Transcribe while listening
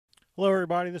Hello,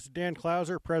 everybody. This is Dan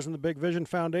Klauser, president of the Big Vision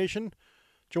Foundation.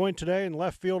 Joined today in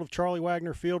left field of Charlie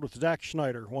Wagner Field with Zac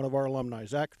Schneider, one of our alumni.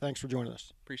 Zac, thanks for joining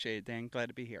us. Appreciate it, Dan. Glad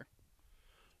to be here.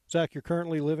 Zac, you're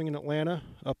currently living in Atlanta,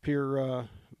 up here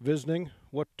visiting.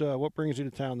 What brings you to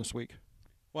town this week?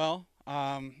 Well,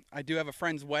 I do have a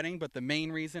friend's wedding, but the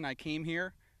main reason I came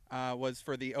here was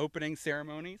for the opening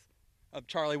ceremonies of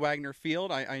Charlie Wagner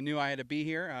Field. I knew I had to be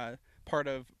here, part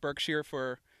of Berkshire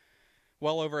for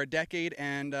well over a decade,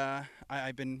 and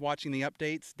I've been watching the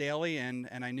updates daily, and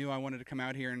I knew I wanted to come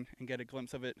out here and get a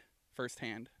glimpse of it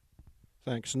firsthand.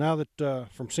 Thanks. Now that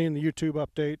from seeing the YouTube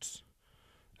updates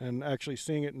and actually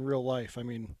seeing it in real life, I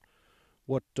mean,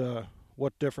 what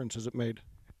difference has it made?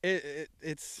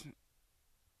 It's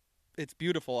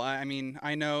beautiful. I mean,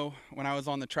 I know when I was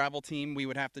on the travel team, we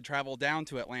would have to travel down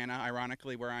to Atlanta,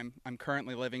 ironically, where I'm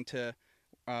currently living, to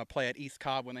play at East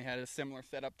Cobb when they had a similar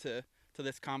setup to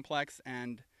this complex,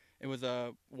 and it was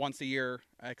a once-a-year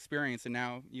experience. And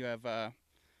now you have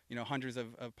hundreds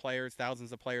of players,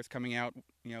 thousands of players coming out,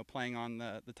 playing on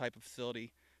the type of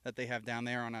facility that they have down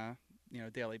there on a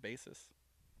daily basis.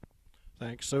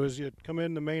 Thanks. So as you come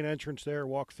in the main entrance there,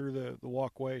 walk through the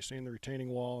walkway, seeing the retaining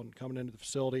wall and coming into the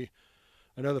facility,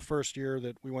 I know the first year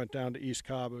that we went down to East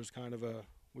Cobb, it was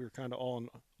we were kind of all in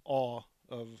awe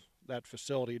of that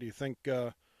facility. Do you think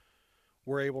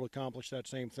we're able to accomplish that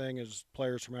same thing as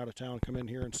players from out of town come in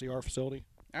here and see our facility?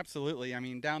 Absolutely. I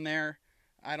mean, down there,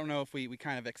 I don't know if we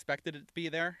kind of expected it to be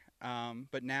there,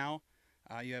 but now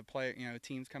you have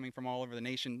teams coming from all over the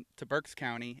nation to Berks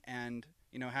County, and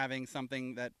having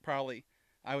something that probably,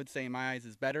 I would say in my eyes,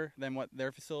 is better than what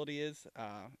their facility is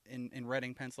in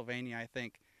Reading, Pennsylvania. I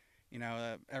think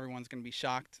everyone's going to be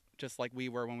shocked, just like we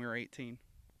were when we were 18.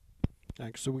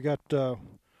 Thanks. So we got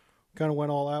kind of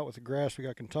went all out with the grass. We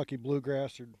got Kentucky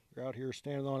bluegrass. They're out here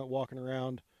standing on it, walking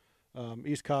around.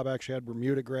 East Cobb actually had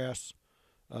Bermuda grass.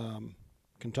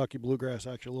 Kentucky bluegrass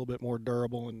actually a little bit more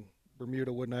durable, and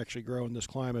Bermuda wouldn't actually grow in this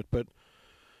climate. But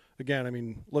again, I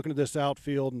mean, looking at this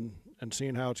outfield and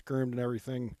seeing how it's groomed and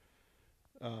everything,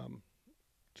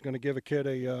 it's going to give a kid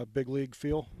a big league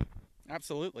feel.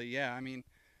 Absolutely, yeah. I mean,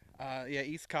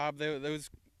 East Cobb,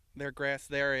 their grass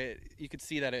there, you could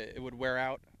see that it would wear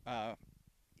out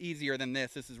easier than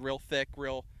this. This is real thick,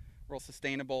 real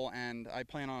sustainable, and I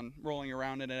plan on rolling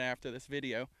around in it after this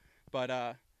video. But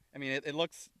I mean, it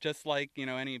looks just like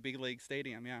any big league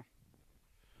stadium, yeah.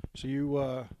 So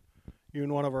you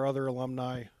and one of our other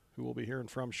alumni, who we'll be hearing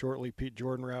from shortly, Pete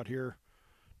Jordan, are out here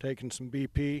taking some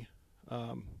BP.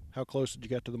 How close did you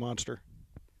get to the monster?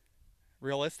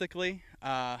 Realistically,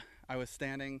 I was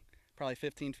standing probably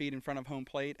 15 feet in front of home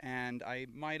plate, and I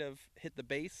might have hit the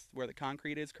base where the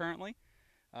concrete is currently.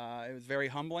 It was very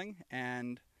humbling,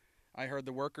 and I heard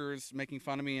the workers making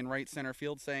fun of me in right center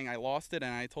field saying I lost it,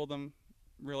 and I told them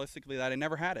realistically that I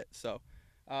never had it. So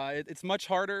it's much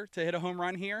harder to hit a home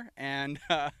run here, and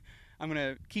I'm going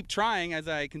to keep trying as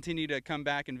I continue to come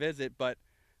back and visit, but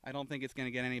I don't think it's going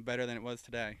to get any better than it was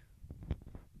today.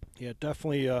 Yeah,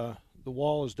 definitely. The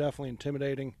wall is definitely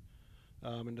intimidating,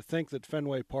 and to think that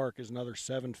Fenway Park is another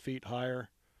 7 feet higher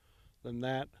than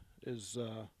that is,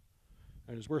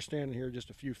 and as we're standing here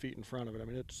just a few feet in front of it, I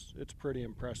mean, it's pretty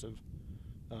impressive.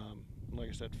 Like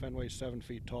I said, Fenway's 7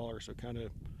 feet taller, so kind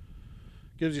of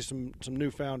gives you some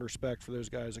newfound respect for those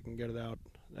guys that can get it out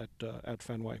at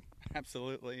Fenway.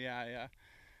 Absolutely, yeah.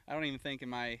 I don't even think in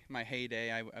my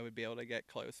heyday I would be able to get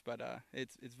close, but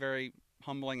it's very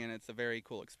humbling, and it's a very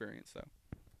cool experience. So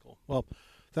cool. Well,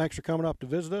 thanks for coming up to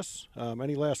visit us.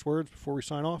 Any last words before we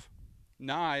sign off?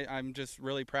 No, I'm just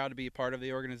really proud to be a part of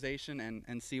the organization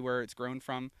and see where it's grown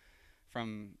from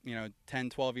 10,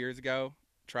 12 years ago,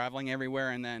 traveling everywhere,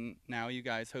 and then now you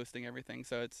guys hosting everything.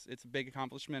 So it's a big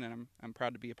accomplishment, and I'm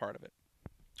proud to be a part of it.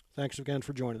 Thanks again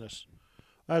for joining us.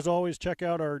 As always, check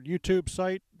out our YouTube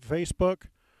site, Facebook,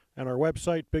 and our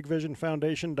website,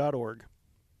 bigvisionfoundation.org.